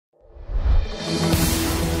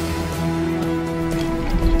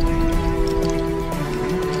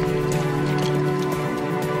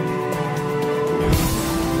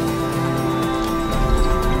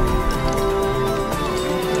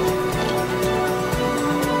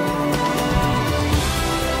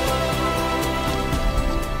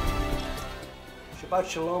Shabbat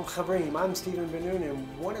Shalom Chavrim. I'm Stephen Ben-Nun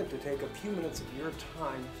and wanted to take a few minutes of your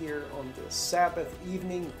time here on the Sabbath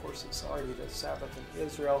evening. Of course, it's already the Sabbath in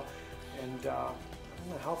Israel, and I don't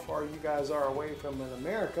know how far you guys are away from in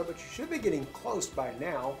America, but you should be getting close by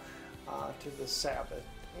now to the Sabbath.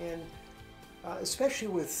 And especially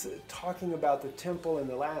with talking about the temple in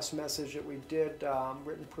the last message that we did,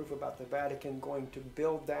 written proof about the Vatican going to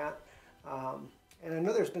build that. And I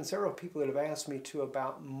know there's been several people that have asked me too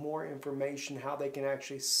about more information, how they can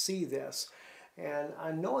actually see this. And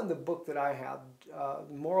I know in the book that I have,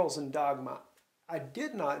 Morals and Dogma, I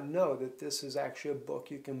did not know that this is actually a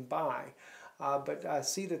book you can buy. But I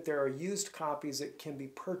see that there are used copies that can be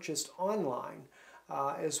purchased online,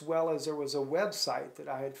 as well as there was a website that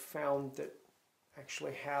I had found that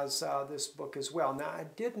actually has this book as well. Now, I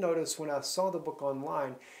did notice when I saw the book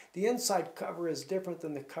online, the inside cover is different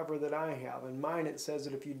than the cover that I have. In mine, it says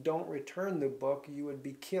that if you don't return the book, you would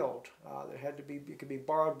be killed. It could be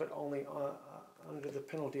borrowed, but only under the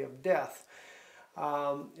penalty of death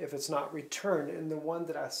if it's not returned. And the one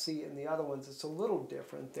that I see in the other ones, it's a little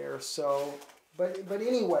different there. So, but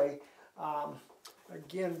anyway,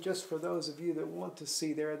 again, just for those of you that want to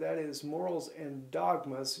see there, that is Morals and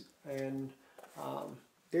Dogmas, and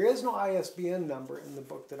there is no ISBN number in the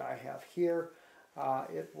book that I have here.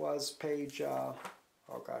 It was page, oh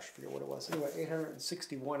gosh, I forget what it was. Anyway,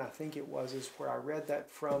 861, I think it was, is where I read that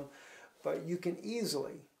from. But you can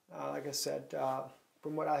easily, like I said,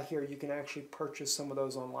 from what I hear, you can actually purchase some of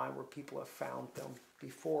those online where people have found them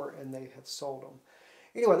before and they have sold them.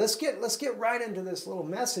 Anyway, let's get right into this little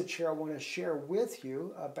message here I want to share with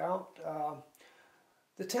you about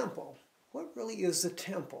the temple. What really is the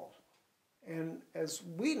temple? And as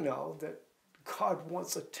we know that God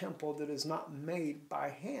wants a temple that is not made by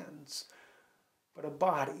hands, but a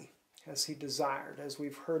body, as He desired, as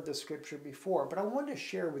we've heard the scripture before. But I want to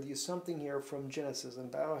share with you something here from Genesis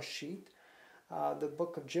and Bereshit, the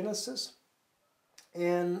book of Genesis.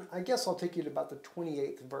 And I guess I'll take you to about the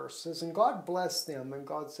 28th verse. It says, "And God blessed them, and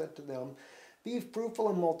God said to them, Be fruitful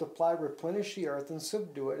and multiply, replenish the earth and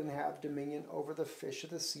subdue it, and have dominion over the fish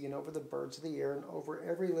of the sea and over the birds of the air and over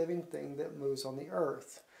every living thing that moves on the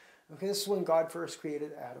earth." Okay, this is when God first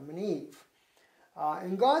created Adam and Eve.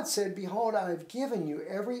 And God said, "Behold, I have given you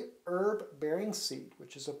every herb-bearing seed,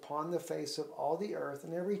 which is upon the face of all the earth,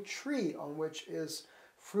 and every tree on which is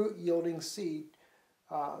fruit-yielding seed,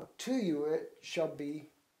 to you it shall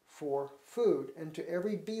be for food, and to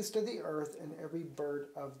every beast of the earth, and every bird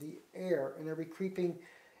of the air, and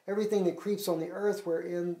everything that creeps on the earth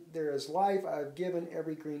wherein there is life, I have given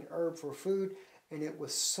every green herb for food." And it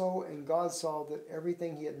was so, and God saw that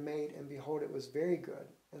everything He had made, and behold, it was very good.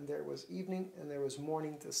 And there was evening, and there was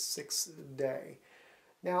morning, the sixth day.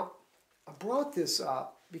 Now, I brought this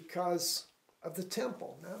up because of the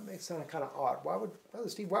temple. Now, it may sound kind of odd. Brother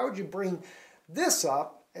Steve, why would you bring this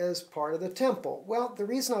up as part of the temple? Well, the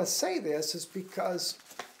reason I say this is because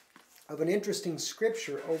of an interesting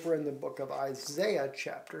scripture over in the book of Isaiah,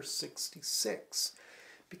 chapter 66.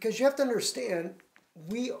 Because you have to understand,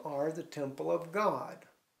 we are the temple of God.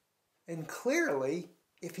 And clearly,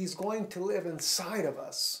 if He's going to live inside of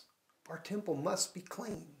us, our temple must be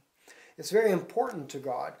clean. It's very important to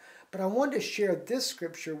God. But I wanted to share this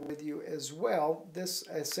scripture with you as well. This,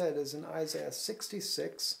 I said, is in Isaiah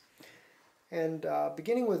 66. And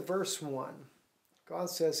beginning with verse 1, God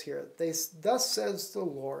says here, "Thus says the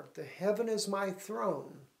Lord, the heaven is my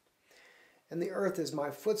throne, and the earth is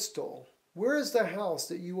my footstool. Where is the house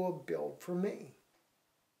that you will build for me?"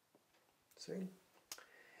 See?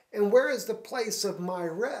 "And where is the place of my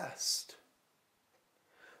rest?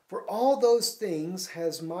 For all those things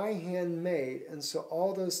has my hand made, and so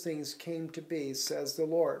all those things came to be, says the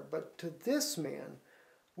Lord. But to this man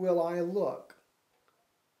will I look,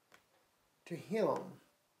 to him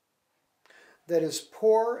that is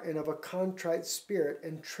poor and of a contrite spirit,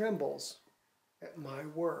 and trembles at my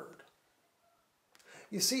word."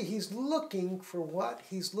 You see, He's looking for what?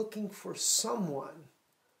 He's looking for someone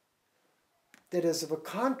that is of a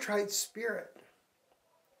contrite spirit,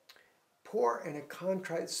 poor and a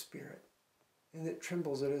contrite spirit, and that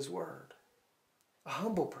trembles at His word. A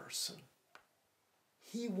humble person.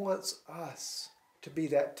 He wants us to be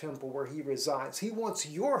that temple where He resides. He wants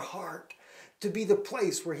your heart to be the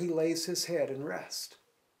place where He lays His head and rest.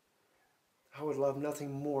 I would love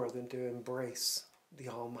nothing more than to embrace the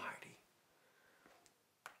Almighty.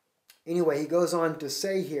 Anyway, he goes on to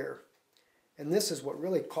say here, and this is what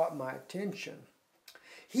really caught my attention,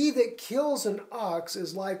 "He that kills an ox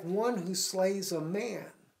is like one who slays a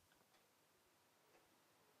man."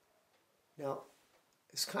 Now,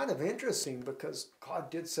 it's kind of interesting because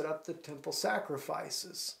God did set up the temple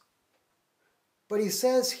sacrifices. But he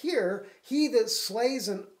says here, he that slays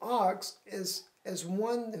an ox is as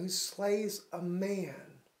one who slays a man.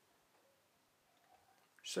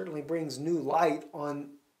 Certainly brings new light on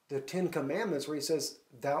the 10 Commandments where he says,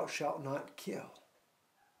 thou shalt not kill.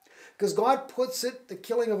 Because God puts it, the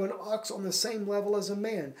killing of an ox, on the same level as a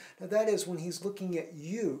man. Now that is when he's looking at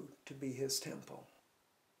you to be his temple.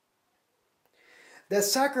 That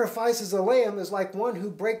sacrifices a lamb is like one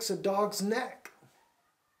who breaks a dog's neck.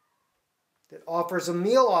 That offers a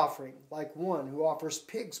meal offering like one who offers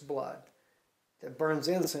pig's blood. That burns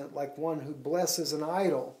incense like one who blesses an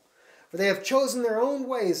idol. For they have chosen their own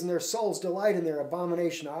ways, and their souls delight in their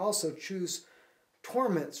abomination. I also choose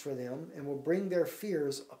torments for them, and will bring their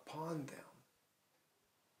fears upon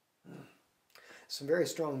them. Some very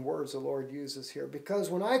strong words the Lord uses here. Because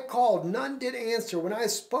when I called, none did answer. When I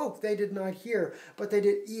spoke, they did not hear. But they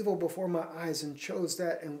did evil before my eyes, and chose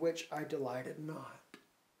that in which I delighted not.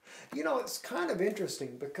 You know, it's kind of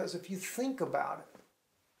interesting, because if you think about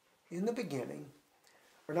it, in the beginning,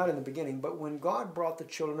 or not in the beginning, but when God brought the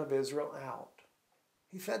children of Israel out,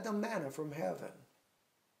 he fed them manna from heaven.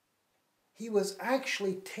 He was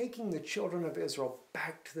actually taking the children of Israel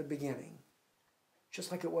back to the beginning, just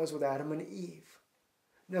like it was with Adam and Eve.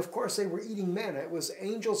 Now, of course, they were eating manna. It was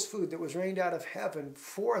angels' food that was rained out of heaven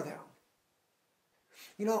for them.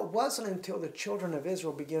 You know, it wasn't until the children of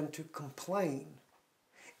Israel began to complain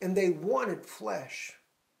and they wanted flesh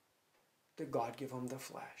that God gave them the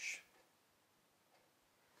flesh.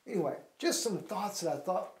 Anyway, just some thoughts that I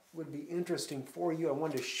thought would be interesting for you. I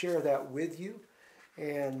wanted to share that with you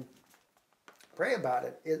and pray about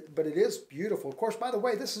it. But it is beautiful. Of course, by the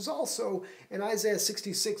way, this is also in Isaiah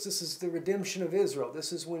 66. This is the redemption of Israel.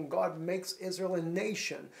 This is when God makes Israel a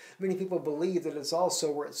nation. Many people believe that it's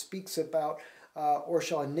also where it speaks about, or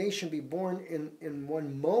shall a nation be born in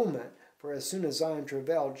one moment? For as soon as Zion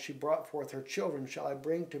travailed, she brought forth her children. Shall I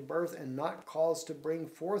bring to birth and not cause to bring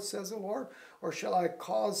forth, says the Lord? Or shall I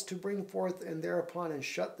cause to bring forth and thereupon and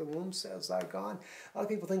shut the womb, says thy God? A lot of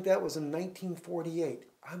people think that was in 1948.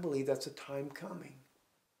 I believe that's a time coming.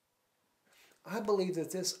 I believe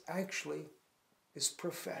that this actually is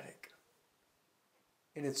prophetic.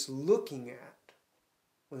 And it's looking at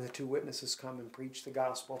when the two witnesses come and preach the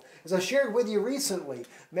gospel. As I shared with you recently,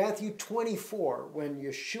 Matthew 24, when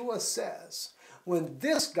Yeshua says, when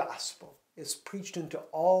this gospel is preached into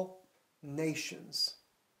all nations,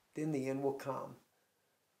 then the end will come.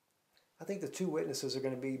 I think the two witnesses are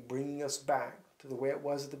going to be bringing us back to the way it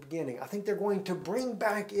was at the beginning. I think they're going to bring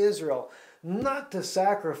back Israel, not to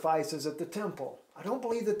sacrifices at the temple. I don't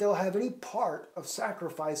believe that they'll have any part of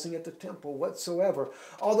sacrificing at the temple whatsoever,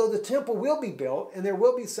 although the temple will be built and there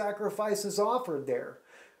will be sacrifices offered there.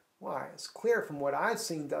 Why? It's clear from what I've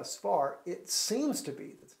seen thus far, it seems to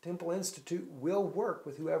be that the Temple Institute will work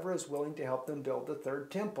with whoever is willing to help them build the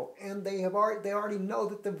third temple. And they already know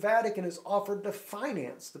that the Vatican has offered to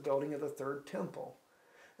finance the building of the third temple.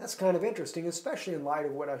 That's kind of interesting, especially in light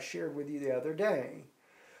of what I shared with you the other day.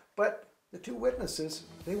 But the two witnesses,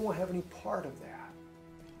 they won't have any part of that,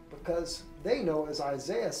 because they know, as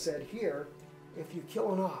Isaiah said here, if you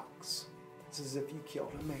kill an ox, it's as if you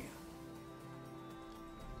killed a man.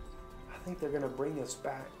 I think they're going to bring us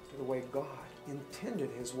back to the way God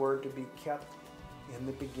intended his word to be kept in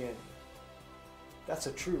the beginning. That's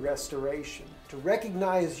a true restoration. To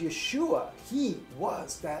recognize Yeshua, he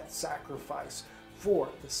was that sacrifice for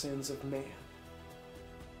the sins of man.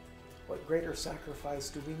 What greater sacrifice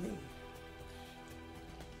do we need?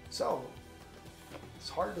 So, it's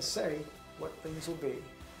hard to say what things will be,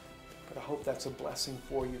 but I hope that's a blessing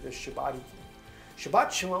for you this Shabbat evening.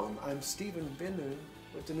 Shabbat Shalom. I'm Stephen Ben-Nun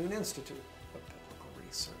with the Nun Institute of Biblical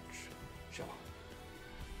Research. Shalom.